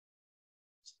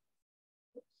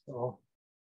So.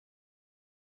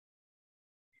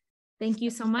 Thank you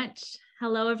so much.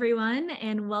 Hello, everyone,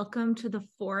 and welcome to the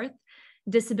fourth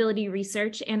Disability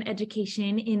Research and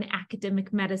Education in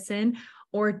Academic Medicine,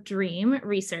 or DREAM,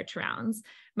 research rounds.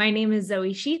 My name is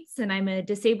Zoe Sheets, and I'm a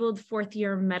disabled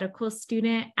fourth-year medical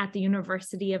student at the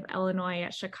University of Illinois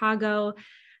at Chicago.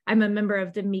 I'm a member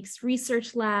of the Meeks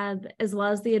Research Lab, as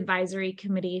well as the advisory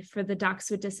committee for the Docs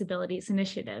with Disabilities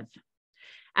Initiative.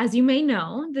 As you may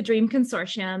know, the DREAM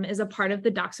Consortium is a part of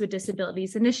the Docs with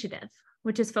Disabilities Initiative,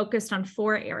 which is focused on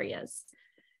 4 areas.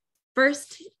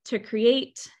 First, to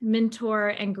create, mentor,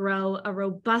 and grow a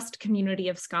robust community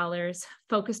of scholars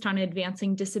focused on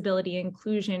advancing disability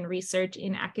inclusion research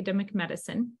in academic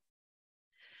medicine.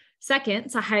 Second,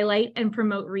 to highlight and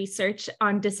promote research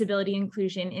on disability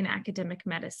inclusion in academic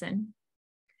medicine.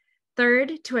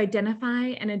 Third, to identify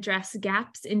and address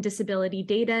gaps in disability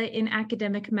data in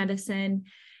academic medicine.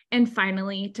 And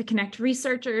finally, to connect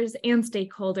researchers and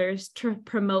stakeholders to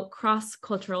promote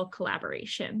cross-cultural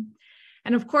collaboration.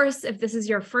 And of course, if this is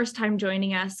your first time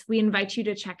joining us, we invite you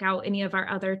to check out any of our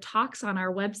other talks on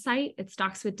our website. It's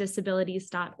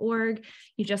docswithdisabilities.org.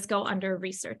 You just go under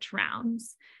research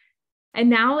rounds. And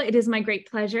now it is my great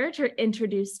pleasure to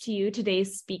introduce to you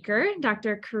today's speaker,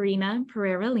 Dr. Karina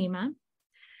Pereira-Lima.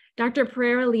 Dr.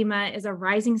 Pereira-Lima is a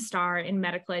rising star in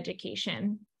medical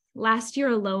education. Last year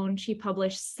alone, she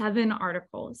published 7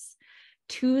 articles,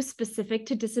 2 specific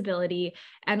to disability,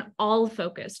 and all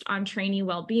focused on trainee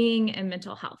well-being and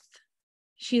mental health.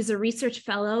 She is a research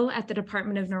fellow at the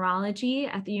Department of Neurology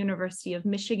at the University of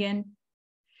Michigan,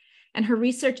 and her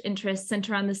research interests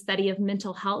center on the study of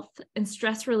mental health and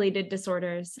stress-related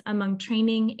disorders among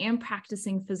training and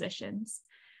practicing physicians.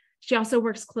 She also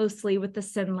works closely with the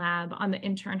SIN Lab on the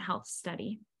intern health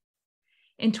study.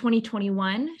 In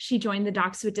 2021, she joined the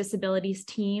Docs with Disabilities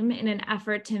team in an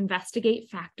effort to investigate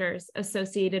factors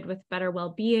associated with better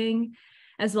well-being,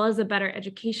 as well as a better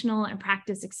educational and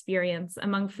practice experience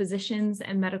among physicians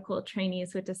and medical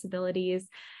trainees with disabilities.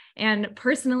 And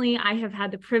personally, I have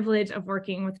had the privilege of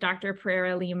working with Dr.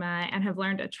 Pereira-Lima and have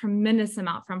learned a tremendous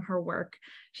amount from her work.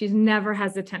 She's never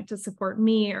hesitant to support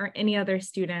me or any other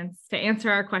students to answer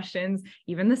our questions,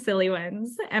 even the silly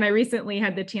ones. And I recently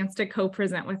had the chance to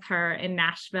co-present with her in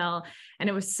Nashville, and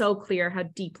it was so clear how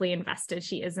deeply invested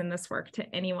she is in this work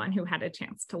to anyone who had a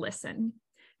chance to listen.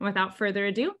 And without further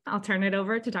ado, I'll turn it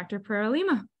over to Dr.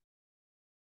 Pereira-Lima.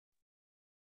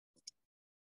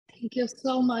 Thank you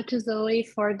so much, Zoe,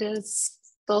 for this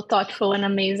so thoughtful and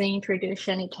amazing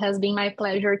introduction. It has been my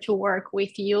pleasure to work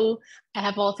with you. I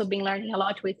have also been learning a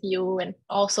lot with you and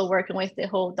also working with the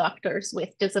whole Doctors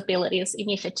with Disabilities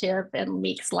Initiative and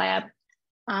Meeks Lab.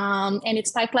 And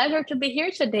it's my pleasure to be here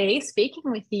today speaking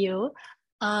with you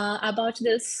about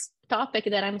this topic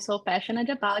that I'm so passionate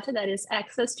about, that is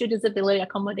access to disability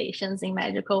accommodations in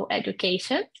medical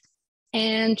education.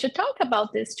 And to talk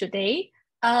about this today,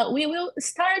 we will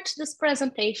start this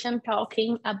presentation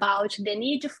talking about the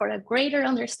need for a greater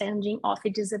understanding of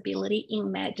disability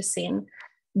in medicine.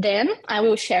 Then I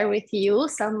will share with you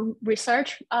some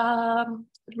research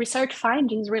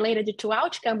findings related to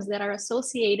outcomes that are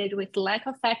associated with lack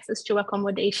of access to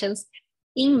accommodations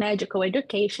in medical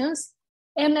educations.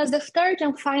 And as the third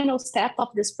and final step of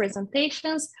these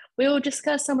presentations, we will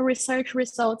discuss some research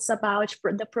results about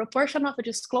the proportion of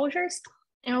disclosures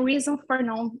and reason for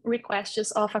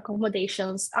non-requests of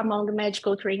accommodations among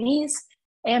medical trainees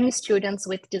and students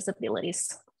with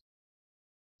disabilities.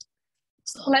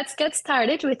 So let's get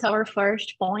started with our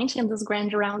first point in this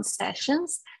grand round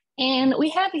sessions. And we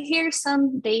have here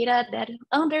some data that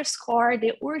underscore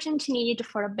the urgent need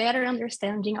for a better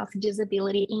understanding of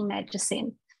disability in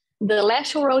medicine. The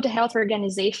last World Health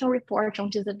Organization report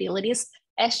on disabilities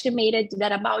estimated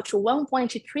that about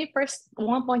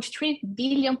 1.3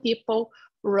 billion people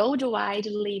worldwide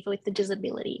live with a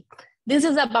disability. This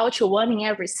is about 1 in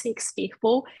every 6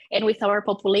 people, and with our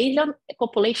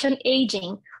population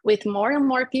aging, with more and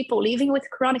more people living with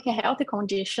chronic health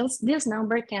conditions, this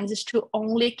number tends to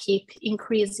only keep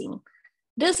increasing.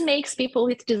 This makes people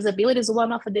with disabilities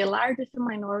one of the largest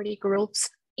minority groups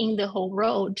in the whole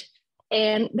world.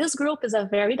 And this group is a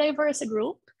very diverse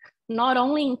group, not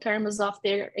only in terms of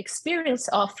their experience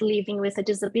of living with a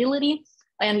disability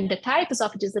and the types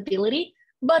of disability,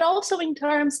 but also in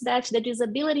terms that the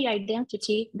disability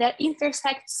identity that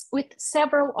intersects with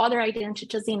several other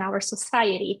identities in our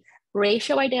society: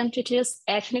 racial identities,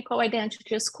 ethnic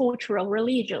identities, cultural,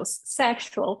 religious,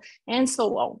 sexual, and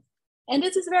so on. And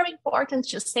this is very important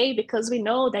to say because we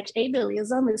know that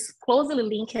ableism is closely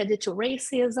linked to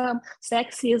racism,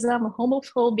 sexism,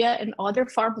 homophobia, and other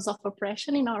forms of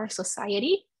oppression in our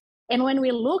society. And when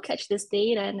we look at this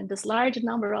data and this large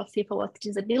number of people with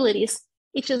disabilities,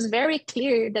 it is very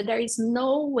clear that there is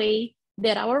no way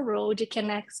that our road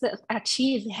can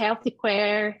achieve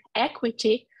healthcare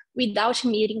equity without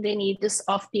meeting the needs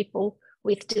of people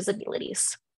with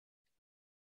disabilities.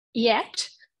 Yet,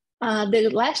 the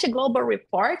last global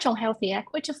report on health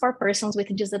equity for persons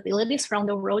with disabilities from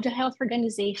the World Health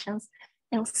Organization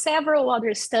and several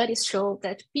other studies show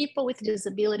that people with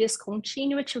disabilities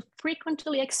continue to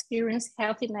frequently experience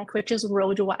health inequities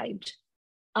worldwide.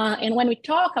 And when we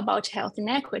talk about health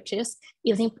inequities,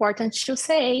 it's important to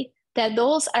say that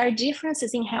those are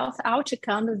differences in health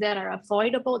outcomes that are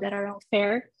avoidable, that are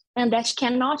unfair, and that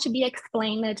cannot be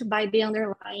explained by the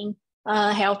underlying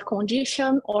health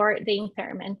condition or the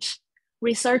impairment.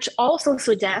 Research also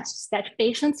suggests that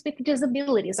patients with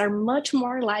disabilities are much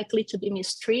more likely to be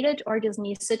mistreated or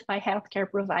dismissed by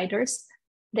healthcare providers,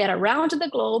 that around the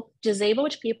globe,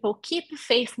 disabled people keep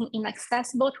facing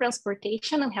inaccessible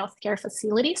transportation and healthcare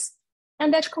facilities,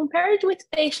 and that compared with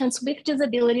patients with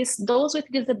disabilities, those with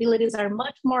disabilities are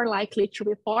much more likely to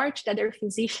report that their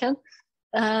physician's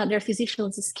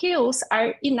skills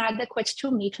are inadequate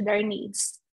to meet their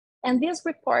needs. And these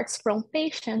reports from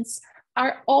patients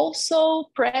are also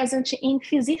present in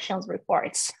physicians'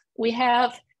 reports. We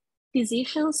have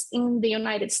physicians in the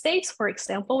United States, for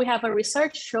example, we have a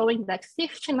research showing that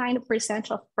 59%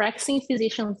 of practicing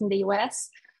physicians in the US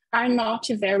are not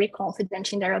very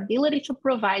confident in their ability to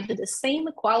provide the same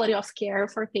quality of care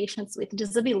for patients with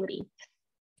disability.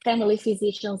 Family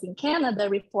physicians in Canada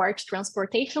report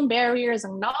transportation barriers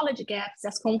and knowledge gaps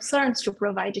as concerns to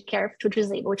provide care to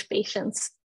disabled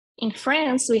patients. In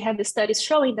France, we have studies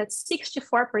showing that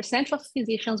 64% of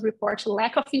physicians report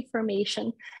lack of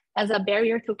information as a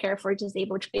barrier to care for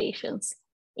disabled patients.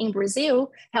 In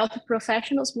Brazil, health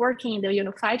professionals working in the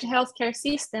unified healthcare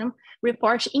system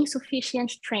report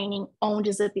insufficient training on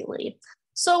disability.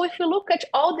 So if you look at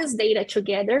all this data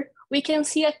together, we can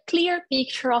see a clear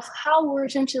picture of how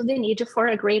urgent is the need for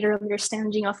a greater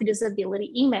understanding of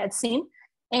disability in medicine.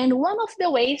 And one of the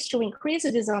ways to increase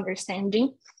this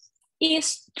understanding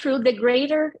is through the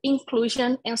greater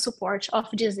inclusion and support of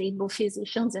disabled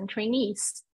physicians and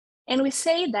trainees. And we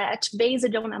say that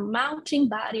based on a mounting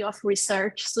body of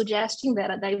research suggesting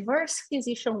that a diverse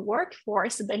physician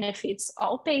workforce benefits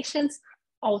all patients,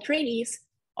 all trainees,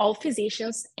 all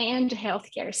physicians, and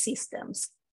healthcare systems.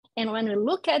 And when we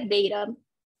look at data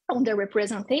on the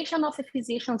representation of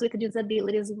physicians with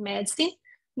disabilities in medicine,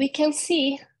 we can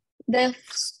see the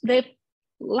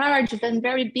large and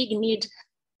very big need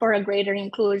for a greater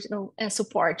inclusion and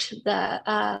support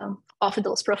of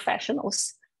those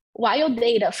professionals. While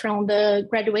data from the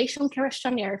graduation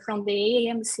questionnaire from the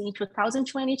AAMC in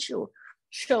 2022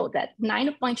 show that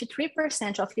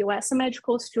 9.3% of US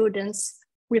medical students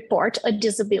report a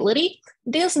disability,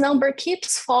 this number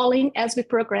keeps falling as we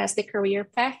progress the career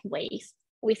pathways,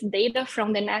 with data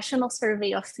from the National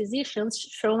Survey of Physicians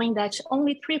showing that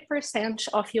only 3%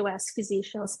 of US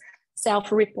physicians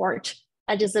self-report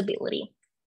a disability.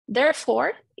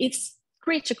 Therefore, it's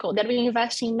critical that we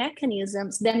invest in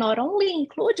mechanisms that not only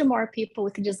include more people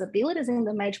with disabilities in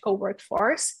the medical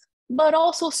workforce, but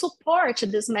also support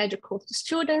these medical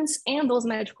students and those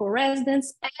medical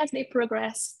residents as they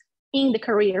progress in the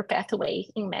career pathway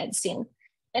in medicine.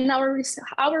 And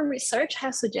our research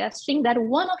has suggested that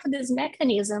one of these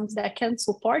mechanisms that can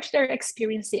support their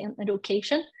experience in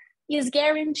education is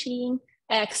guaranteeing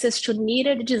access to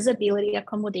needed disability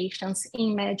accommodations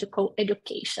in medical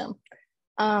education.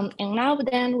 And now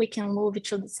then we can move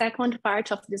to the second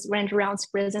part of this Grand Rounds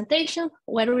presentation,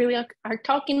 where we are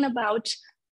talking about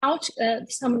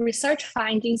some research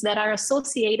findings that are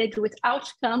associated with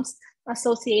outcomes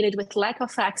associated with lack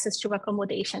of access to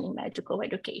accommodation in medical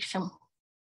education.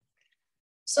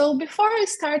 So before I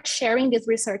start sharing these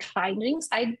research findings,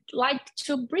 I'd like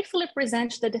to briefly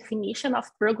present the definition of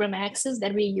program access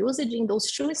that we used in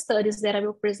those two studies that I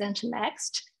will present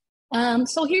next.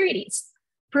 So here it is.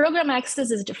 Program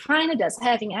access is defined as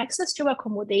having access to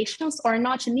accommodations or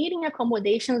not needing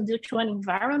accommodations due to an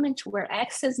environment where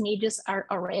access needs are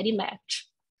already met.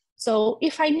 So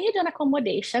if I need an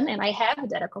accommodation and I have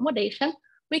that accommodation,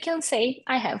 we can say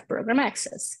I have program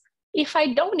access. If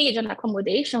I don't need an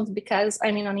accommodation because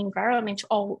I'm in an environment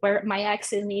where my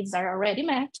access needs are already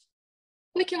met,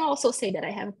 we can also say that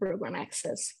I have program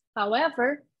access.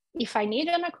 However, if I need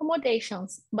an accommodation,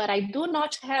 but I do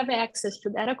not have access to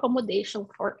that accommodation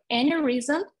for any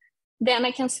reason, then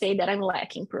I can say that I'm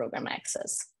lacking program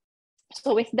access.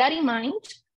 So with that in mind,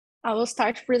 I will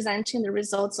start presenting the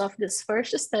results of this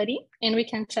first study, and we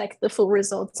can check the full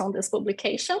results on this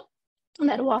publication.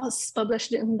 that was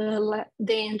published in the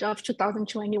end of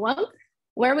 2021,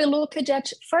 where we looked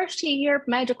at first-year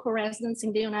medical residents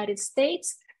in the United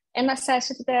States and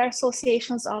assessed their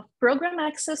associations of program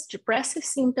access, depressive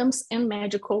symptoms, and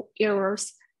medical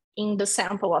errors in the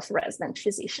sample of resident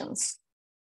physicians.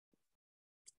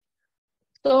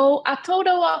 So a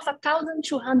total of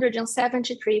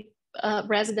 1,273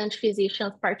 resident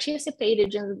physicians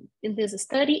participated in this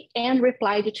study and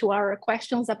replied to our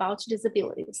questions about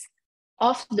disabilities.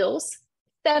 Of those,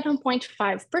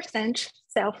 7.5%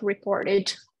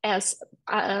 self-reported as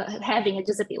having a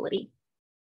disability.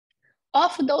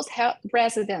 Of those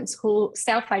residents who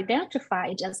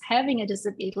self-identified as having a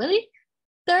disability,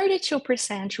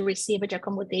 32% received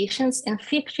accommodations and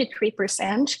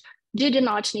 53% did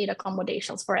not need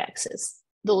accommodations for access.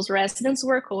 Those residents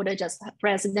were coded as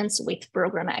residents with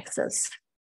program access.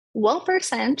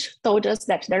 1% told us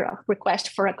that their request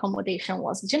for accommodation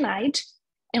was denied,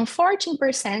 and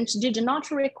 14% did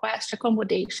not request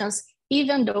accommodations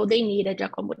even though they needed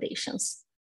accommodations.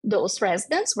 Those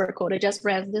residents were coded as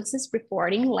residents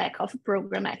reporting lack of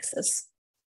program access.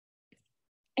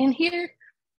 And here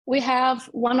we have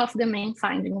one of the main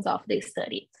findings of the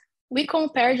study. We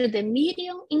compared the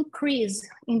median increase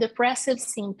in depressive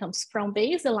symptoms from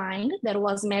baseline that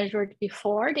was measured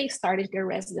before they started their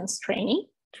residence training,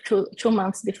 two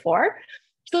months before,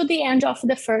 to the end of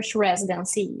the first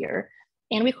residency year.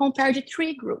 And we compared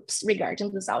 3 groups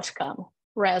regarding this outcome: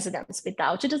 residents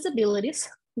without disabilities,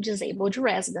 disabled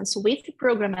residents with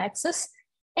program access,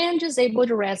 and disabled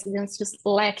residents just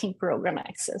lacking program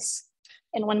access.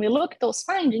 And when we look at those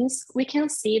findings, we can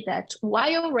see that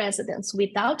while residents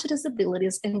without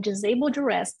disabilities and disabled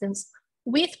residents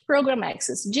with program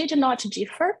access did not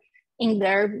differ in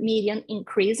their median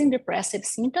increase in depressive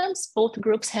symptoms, both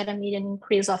groups had a median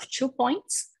increase of 2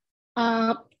 points.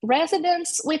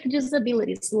 Residents with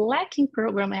disabilities lacking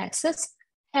program access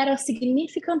had a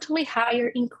significantly higher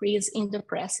increase in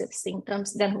depressive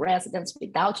symptoms than residents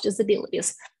without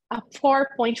disabilities, a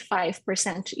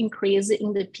 4.5% increase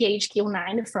in the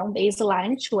PHQ-9 from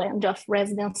baseline to end of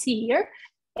residency year.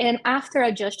 And after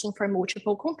adjusting for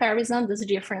multiple comparison, this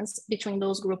difference between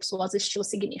those groups was still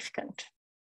significant.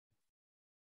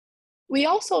 We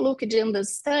also looked in the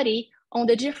study on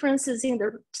the differences in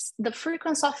the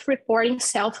frequency of reporting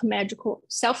medical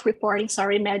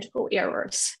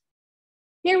errors.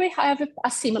 Here we have a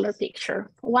similar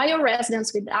picture. While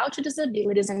residents without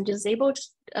disabilities and disabled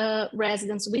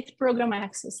residents with program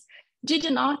access did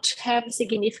not have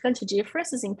significant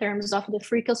differences in terms of the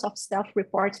frequency of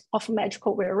self-report of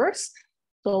medical errors.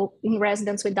 So in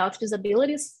residents without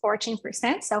disabilities,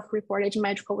 14% self-reported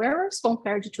medical errors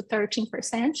compared to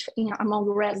 13% among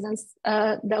residents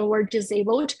that were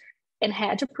disabled and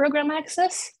had program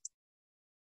access.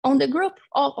 On the group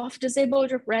of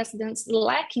disabled residents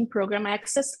lacking program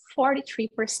access,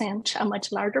 43%, a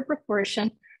much larger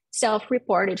proportion,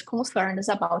 self-reported concerns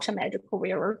about a medical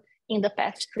error in the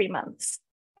past 3 months.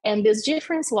 And this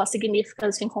difference was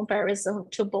significant in comparison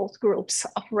to both groups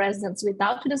of residents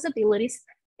without disabilities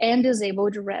and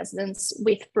disabled residents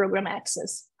with program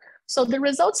access. So the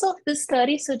results of this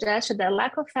study suggest that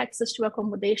lack of access to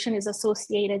accommodation is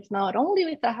associated not only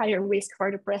with a higher risk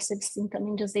for depressive symptoms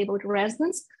in disabled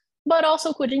residents, but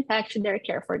also could impact their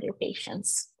care for their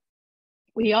patients.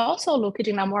 We also looked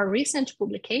in a more recent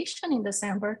publication in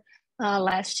December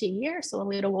last year, so a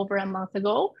little over a month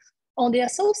ago, on the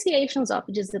associations of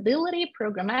disability,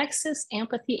 program access,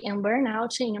 empathy, and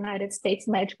burnout in United States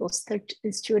medical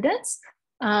students.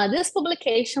 This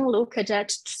publication looked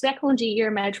at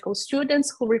second-year medical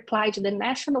students who replied to the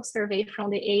national survey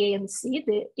from the AAMC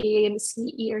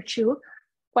Year 2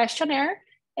 questionnaire,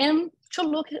 and to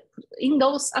look in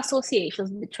those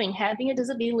associations between having a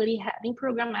disability, having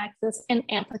program access, and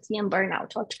empathy and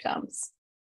burnout outcomes.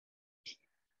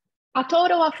 A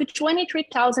total of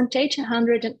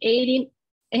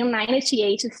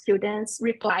 23,898 students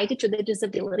replied to the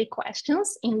disability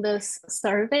questions in this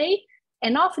survey,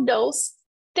 and of those,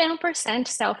 10%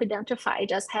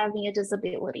 self-identified as having a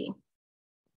disability.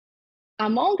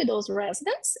 Among those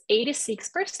residents,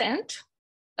 86%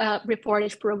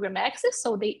 reported program access,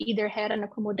 so they either had an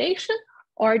accommodation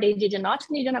or they did not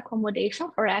need an accommodation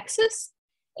for access,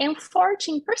 and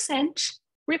 14%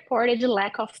 reported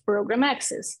lack of program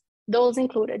access. Those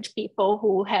included people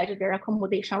who had their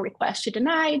accommodation request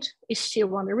denied, is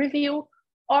still under review,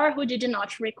 or who did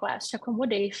not request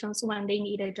accommodations when they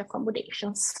needed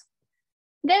accommodations.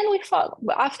 Then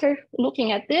after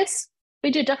looking at this,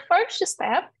 we did a first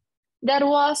step that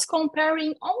was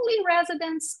comparing only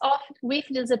residents with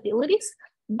disabilities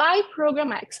by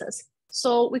program access.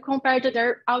 So we compared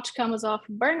their outcomes of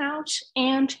burnout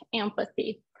and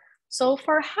empathy. So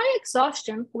for high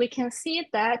exhaustion, we can see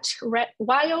that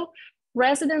while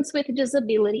residents with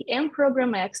disability and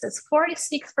program access,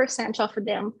 46% of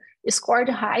them scored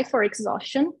high for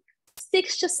exhaustion,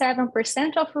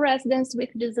 67% of residents with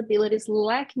disabilities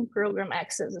lacking program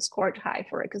access scored high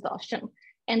for exhaustion,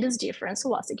 and this difference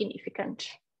was significant.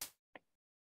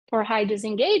 For high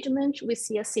disengagement, we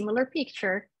see a similar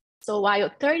picture. So while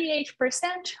 38%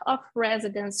 of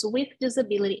residents with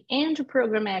disability and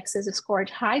program access scored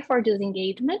high for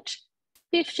disengagement,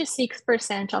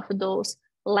 56% of those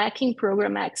lacking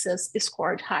program access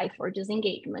scored high for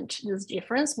disengagement. This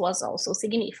difference was also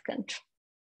significant.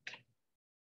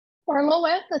 For low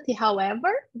empathy, however,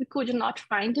 we could not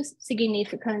find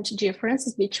significant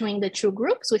differences between the two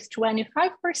groups, with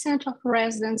 25% of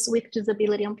residents with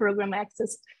disability and program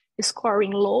access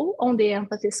scoring low on the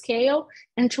empathy scale,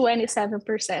 and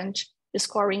 27%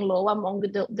 scoring low among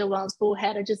the ones who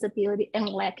had a disability and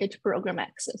lacked program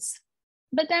access.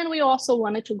 But then we also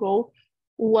wanted to go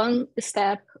one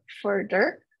step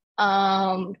further.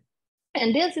 And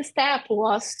this step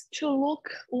was to look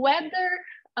whether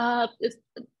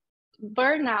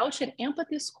burnout and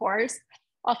empathy scores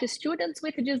of students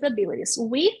with disabilities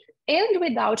with and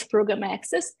without program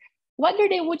access, whether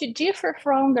they would differ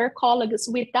from their colleagues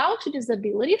without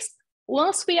disabilities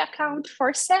once we account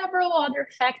for several other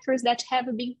factors that have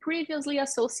been previously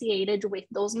associated with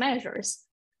those measures.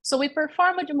 So we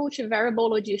performed a multivariable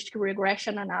logistic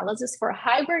regression analysis for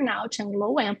high burnout and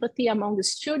low empathy among the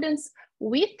students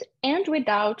with and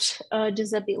without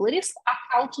disabilities,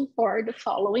 accounting for the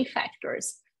following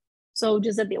factors. So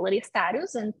disability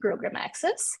status and program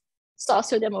access,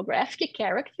 sociodemographic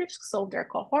characters, so their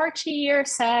cohort year,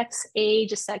 sex,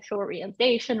 age, sexual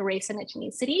orientation, race and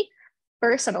ethnicity,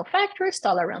 personal factors,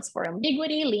 tolerance for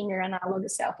ambiguity, linear analog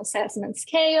self-assessment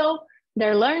scale,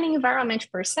 their learning environment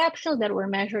perceptions that were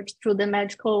measured through the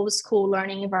medical school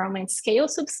learning environment scale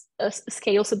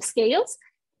subscales.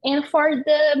 And for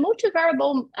the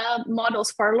multivariable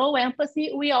models for low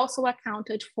empathy, we also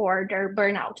accounted for their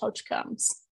burnout outcomes.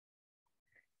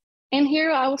 And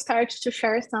here I will start to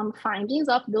share some findings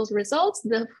of those results.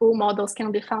 The full models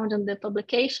can be found in the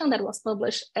publication that was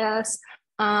published as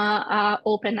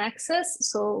open access.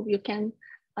 So you can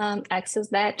access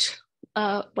that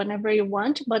whenever you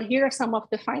want. But here are some of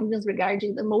the findings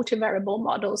regarding the multivariable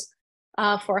models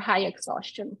for high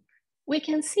exhaustion. We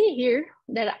can see here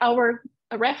that our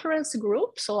reference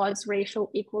group, so odds ratio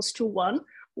equals to 1,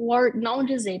 were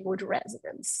non-disabled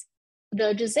residents.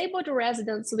 The disabled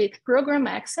residents with program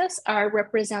access are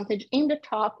represented in the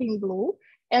top in blue,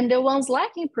 and the ones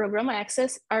lacking program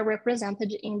access are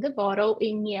represented in the bottom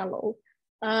in yellow.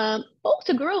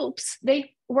 Both groups,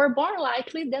 they were more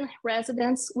likely than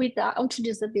residents without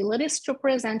disabilities to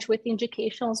present with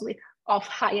indications of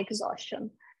high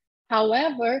exhaustion.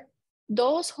 However,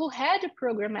 those who had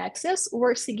program access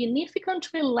were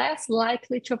significantly less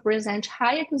likely to present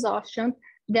high exhaustion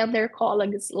than their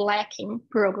colleagues lacking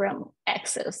program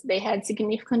access. They had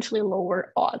significantly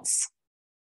lower odds.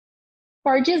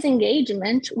 For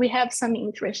disengagement, we have some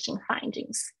interesting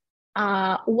findings.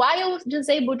 While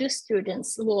disabled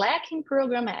students lacking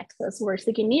program access were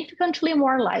significantly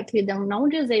more likely than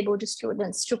non-disabled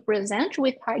students to present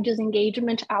with high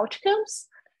disengagement outcomes,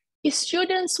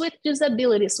 students with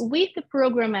disabilities with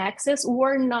program access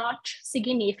were not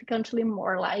significantly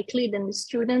more likely than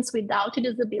students without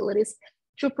disabilities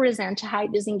to present high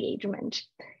disengagement.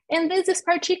 And this is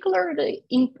particularly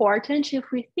important if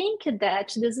we think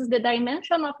that this is the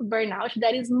dimension of burnout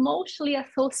that is mostly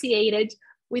associated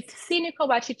with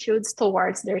cynical attitudes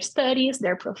towards their studies,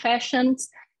 their professions,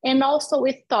 and also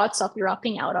with thoughts of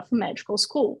dropping out of medical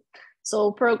school.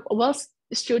 So once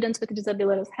students with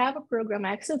disabilities have a program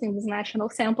access in this national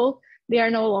sample, they are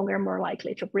no longer more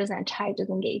likely to present high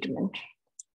disengagement.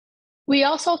 We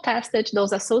also tested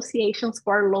those associations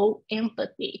for low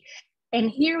empathy. And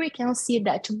here we can see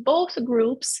that both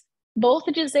groups, both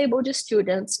disabled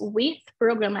students with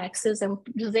program access and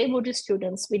disabled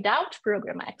students without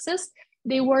program access,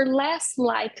 they were less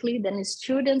likely than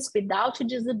students without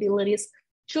disabilities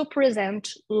to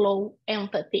present low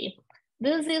empathy.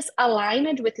 This is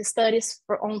aligned with the studies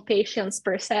on patients'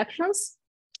 perceptions.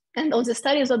 And those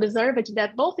studies observed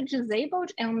that both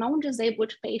disabled and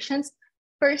non-disabled patients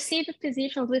perceive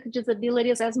physicians with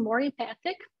disabilities as more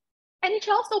empathic. And it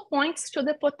also points to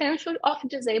the potential of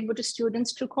disabled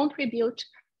students to contribute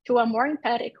to a more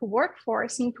empathic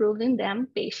workforce, improving them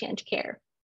patient care.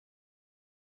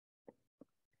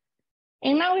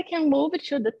 And now we can move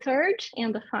to the third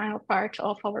and the final part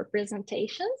of our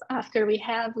presentations after we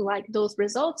have those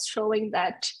results showing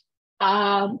that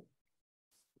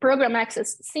program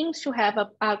access seems to have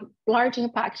a large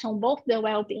impact on both the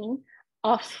well-being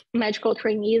of medical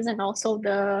trainees and also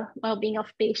the well-being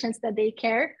of patients that they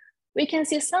care. We can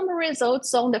see some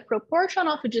results on the proportion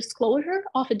of disclosure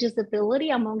of disability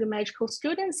among medical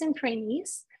students and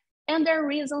trainees, and their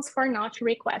reasons for not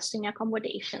requesting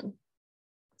accommodation.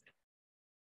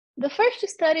 The first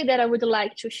study that I would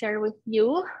like to share with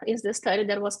you is the study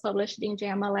that was published in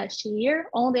JAMA last year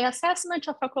on the assessment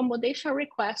of accommodation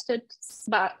reported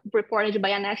by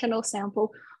a national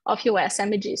sample of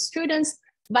USMG students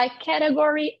by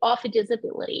category of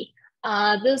disability.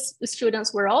 These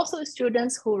students were also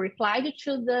students who replied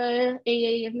to the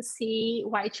AAMC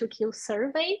Y2Q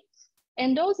survey.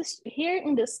 And those here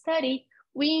in the study,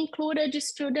 we included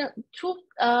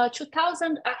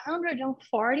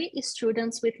 2,140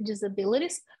 students with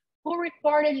disabilities who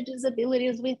reported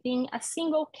disabilities within a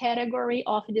single category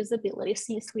of disability,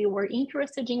 since we were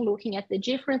interested in looking at the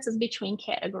differences between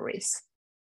categories.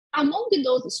 Among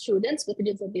those students with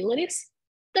disabilities,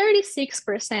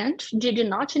 36% did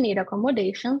not need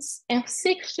accommodations and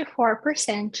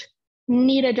 64%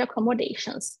 needed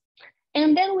accommodations.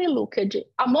 And then we looked at,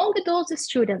 among those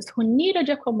students who needed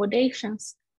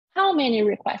accommodations, how many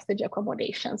requested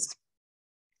accommodations?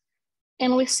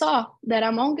 And we saw that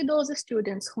among those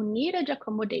students who needed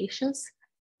accommodations,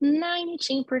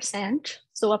 19%,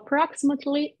 so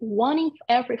approximately 1 in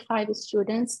every 5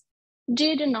 students,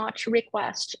 did not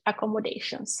request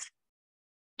accommodations.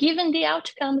 Given the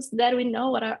outcomes that we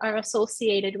know are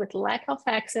associated with lack of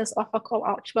access to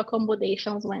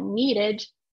accommodations when needed,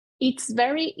 it's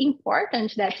very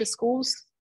important that the schools,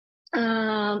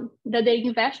 that they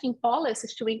invest in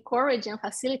policies to encourage and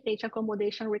facilitate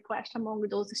accommodation requests among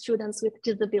those students with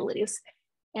disabilities.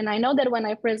 And I know that when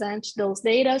I present those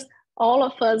data, all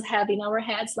of us have in our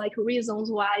heads like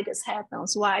reasons why this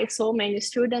happens, why so many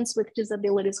students with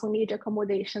disabilities who need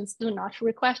accommodations do not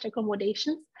request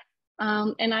accommodations.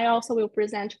 And I also will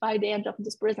present by the end of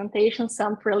this presentation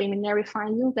some preliminary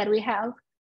findings that we have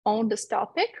on this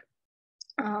topic.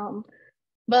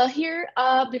 But here,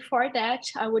 before that,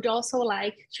 I would also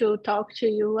like to talk to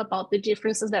you about the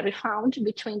differences that we found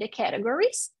between the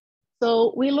categories.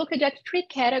 So we looked at 3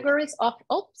 categories of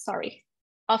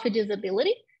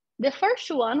disability. The first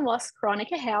one was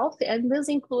chronic health, and this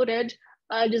included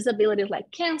disabilities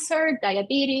like cancer,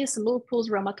 diabetes, lupus,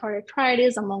 rheumatoid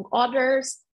arthritis, among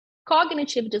others.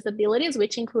 Cognitive disabilities,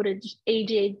 which included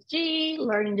ADHD,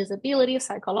 learning disabilities,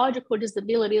 psychological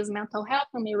disabilities, mental health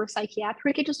and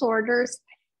neuropsychiatric disorders,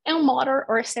 and motor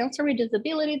or sensory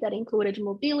disability that included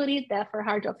mobility, deaf or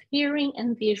hard of hearing,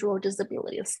 and visual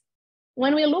disabilities.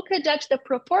 When we look at the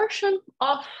proportion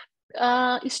of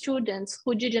students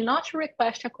who did not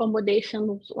request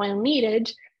accommodations when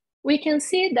needed, we can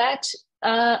see that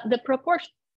the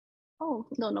proportion,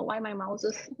 don't know why my mouse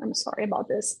is, I'm sorry about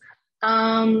this.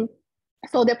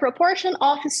 So the proportion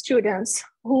of students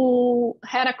who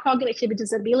had a cognitive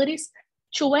disabilities,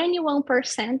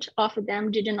 21% of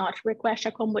them did not request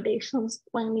accommodations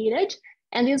when needed.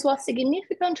 And this was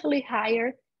significantly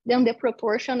higher than the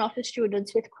proportion of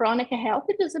students with chronic health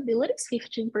disabilities,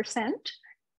 15%,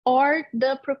 or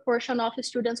the proportion of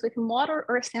students with motor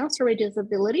or sensory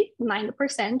disability,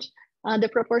 9%, the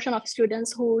proportion of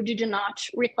students who did not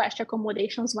request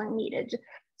accommodations when needed.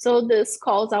 So this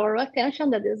calls our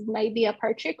attention that this may be a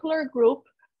particular group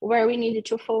where we needed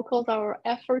to focus our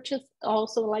efforts,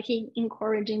 also like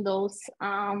encouraging those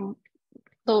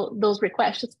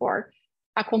requests for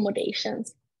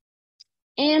accommodations.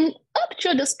 And up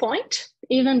to this point,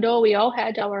 even though we all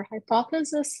had our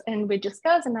hypothesis and we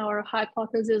discussed our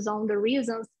hypothesis on the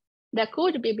reasons that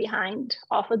could be behind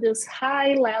of this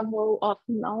high level of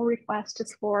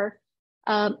non-requests for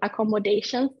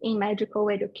accommodations in medical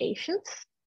education,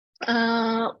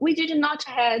 we did not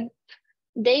have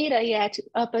data yet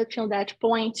up until that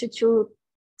point to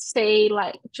say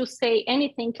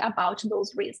anything about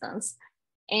those reasons.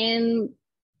 And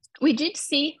we did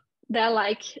see that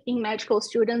like in medical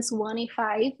students, 1 in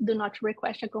 5 do not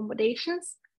request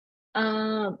accommodations.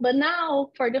 But now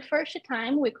for the first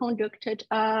time, we conducted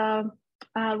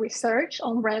research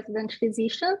on resident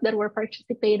physicians that were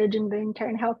participated in the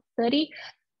intern health study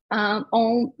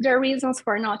on their reasons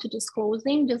for not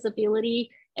disclosing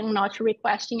disability and not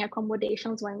requesting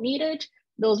accommodations when needed.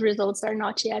 Those results are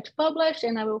not yet published,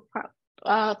 and I will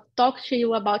talk to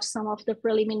you about some of the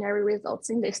preliminary results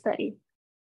in the study.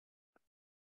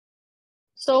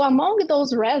 So among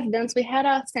those residents, we had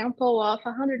a sample of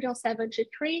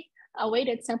 173, a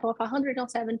weighted sample of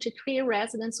 173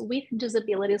 residents with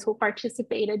disabilities who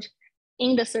participated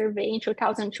in the survey in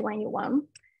 2021.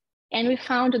 And we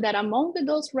found that among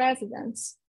those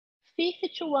residents,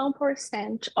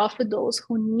 51% of those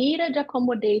who needed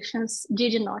accommodations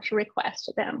did not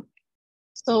request them.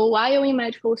 So while in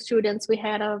medical students, we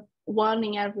had a 1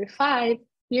 in every 5,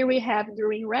 here we have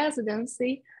during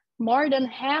residency, more than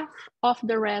half of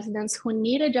the residents who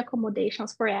needed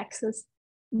accommodations for access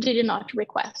did not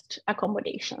request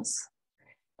accommodations.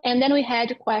 And then we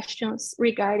had questions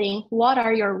regarding what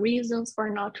are your reasons for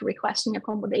not requesting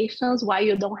accommodations, why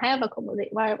you don't have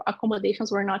why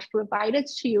accommodations were not provided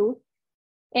to you.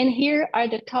 And here are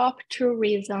the top 2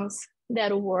 reasons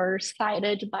that were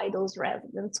cited by those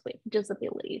residents with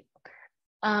disabilities.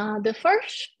 The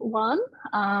first one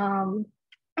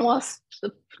was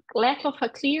the lack of a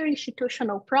clear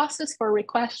institutional process for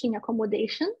requesting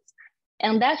accommodations.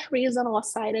 And that reason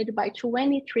was cited by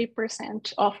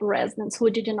 23% of residents who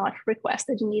did not request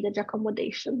needed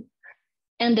accommodation.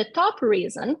 And the top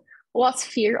reason was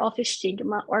fear of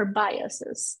stigma or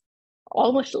biases.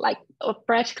 Almost like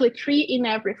practically 3 in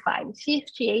every 5,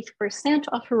 58%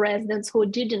 of residents who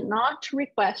did not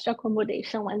request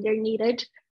accommodation when they're needed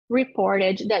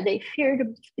reported that they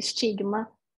feared stigma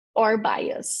or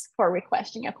bias for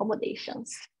requesting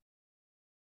accommodations.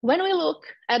 When we look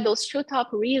at those 2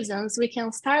 top reasons, we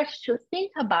can start to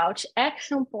think about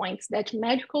action points that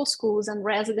medical schools and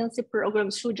residency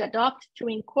programs should adopt to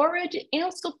encourage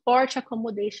and support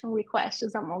accommodation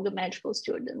requests among the medical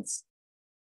students.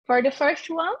 For the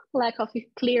first one, lack of a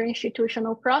clear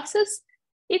institutional process,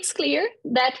 it's clear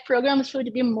that programs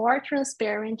should be more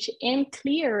transparent and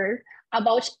clearer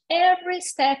about every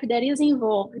step that is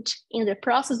involved in the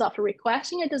process of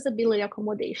requesting a disability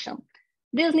accommodation.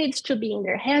 This needs to be in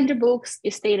their handbooks,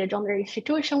 stated on their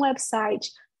institution website,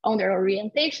 on their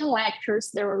orientation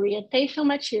lectures, their orientation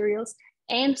materials,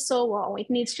 and so on. It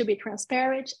needs to be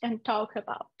transparent and talked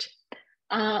about.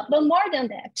 But more than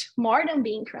that, more than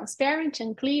being transparent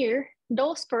and clear,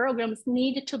 those programs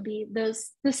need to be, the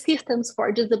systems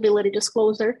for disability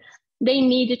disclosure, they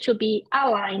need to be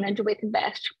aligned with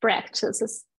best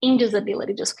practices in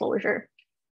disability disclosure.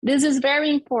 This is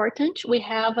very important. We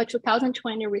have a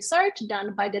 2020 research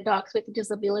done by the Docs with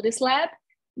Disabilities Lab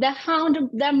that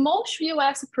found that most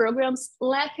US programs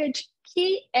lacked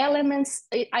key elements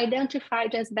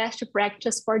identified as best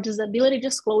practice for disability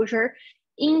disclosure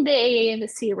in the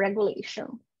AAMC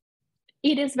regulation.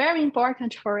 It is very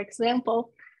important, for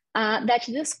example, that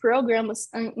these programs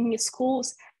in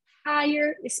schools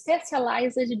hire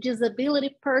specialized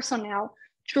disability personnel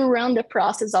to run the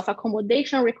process of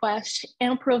accommodation request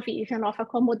and provision of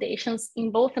accommodations in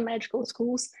both medical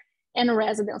schools and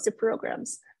residency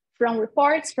programs. From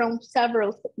reports from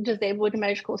several disabled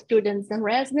medical students and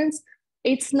residents,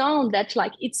 it's known that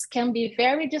it can be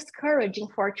very discouraging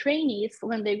for trainees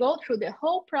when they go through the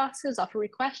whole process of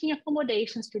requesting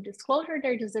accommodations to disclosure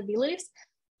their disabilities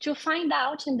to find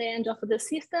out in the end of the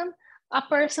system a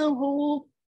person who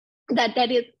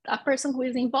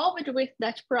is involved with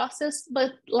that process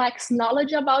but lacks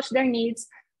knowledge about their needs,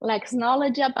 lacks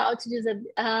knowledge about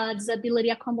disability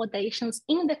accommodations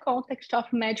in the context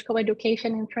of medical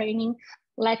education and training,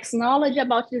 lacks knowledge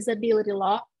about disability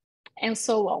law, and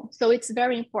so on. So it's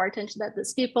very important that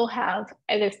these people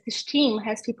this team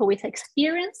has people with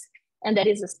experience and that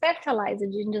is specialized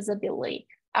in disability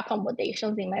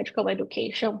accommodations in medical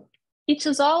education. It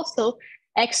is also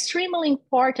extremely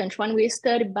important when we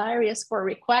study barriers for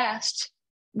request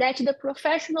that the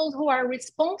professionals who are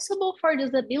responsible for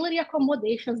disability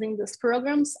accommodations in these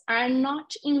programs are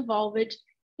not involved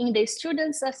in the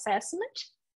students' assessment,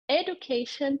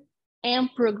 education, and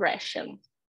progression.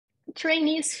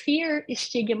 Trainees fear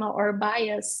stigma or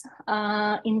bias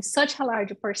in such a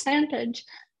large percentage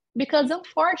because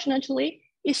unfortunately,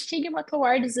 stigma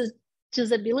towards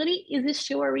disability is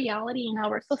still a reality in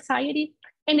our society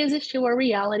and is still a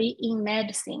reality in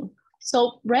medicine.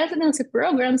 So residency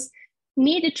programs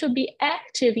need to be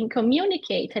active in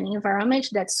communicating an environment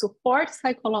that supports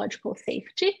psychological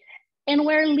safety and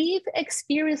where lived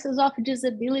experiences of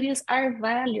disabilities are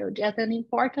valued as an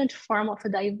important form of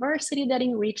diversity that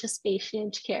enriches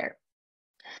patient care.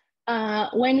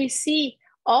 When we see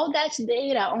all that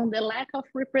data on the lack of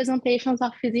representations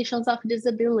of physicians of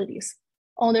disabilities,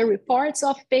 on the reports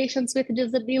of patients with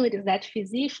disabilities that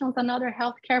physicians and other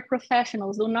healthcare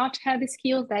professionals do not have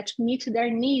skills that meet their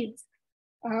needs,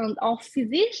 of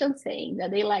physicians saying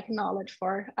that they lack knowledge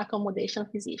for like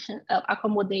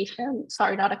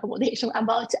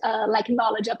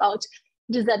knowledge about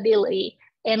disability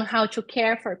and how to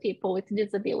care for people with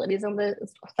disabilities and the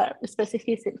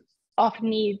specificity of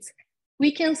needs,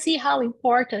 we can see how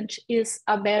important is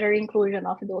a better inclusion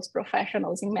of those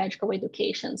professionals in medical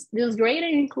education. This greater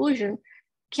inclusion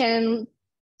can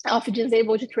of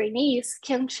disabled trainees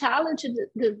can challenge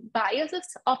the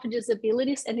biases of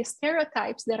disabilities and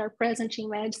stereotypes that are present in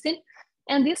medicine.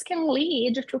 And this can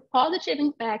lead to positive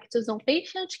impacts on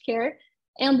patient care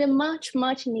and the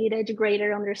much needed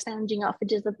greater understanding of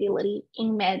disability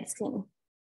in medicine.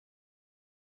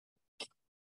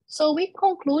 So in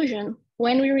conclusion,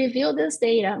 when we review this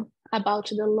data about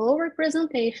the low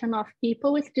representation of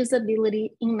people with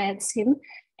disability in medicine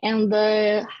and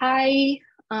the high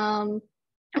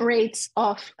rates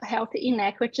of health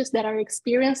inequities that are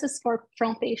experienced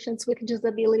from patients with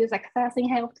disabilities accessing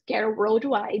healthcare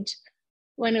worldwide,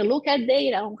 when you look at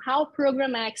data on how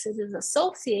program access is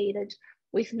associated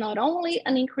with not only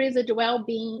an increased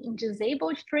well-being in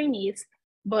disabled trainees,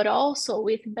 but also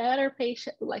with better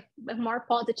patient, like more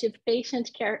positive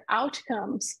patient care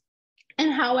outcomes.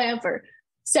 And however,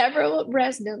 several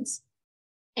residents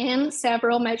and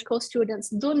several medical students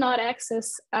do not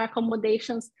access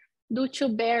accommodations due to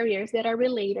barriers that are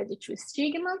related to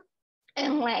stigma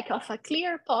and lack of a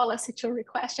clear policy to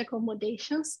request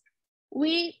accommodations,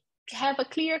 we have a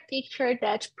clear picture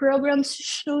that programs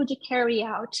should carry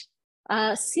out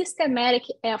systematic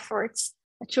efforts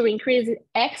to increase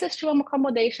access to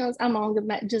accommodations among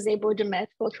the disabled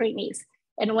medical trainees.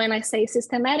 And when I say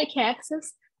systematic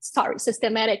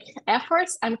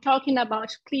efforts, I'm talking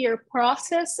about clear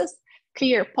processes,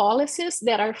 clear policies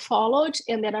that are followed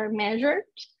and that are measured.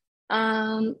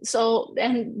 And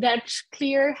that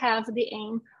clear have the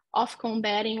aim of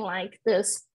combating like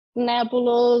this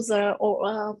nebulous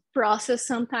or process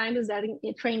sometimes that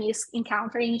trainees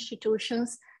encounter in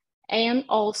institutions, and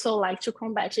also like to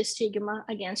combat stigma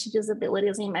against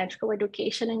disabilities in medical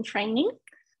education and training.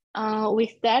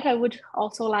 With that, I would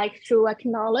also like to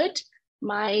acknowledge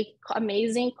my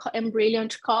amazing and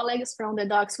brilliant colleagues from the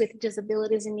Docs with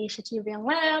Disabilities Initiative and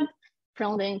Lab,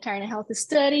 from the Internal Health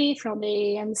Study, from the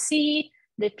AMC.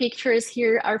 The pictures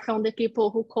here are from the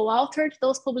people who co-authored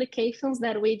those publications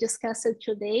that we discussed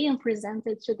today and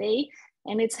presented today.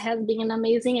 And it has been an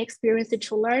amazing experience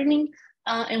to learning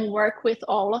and work with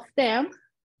all of them.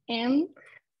 And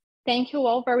thank you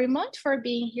all very much for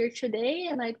being here today.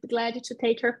 And I'd be glad to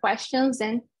take your questions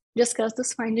and discuss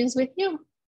those findings with you.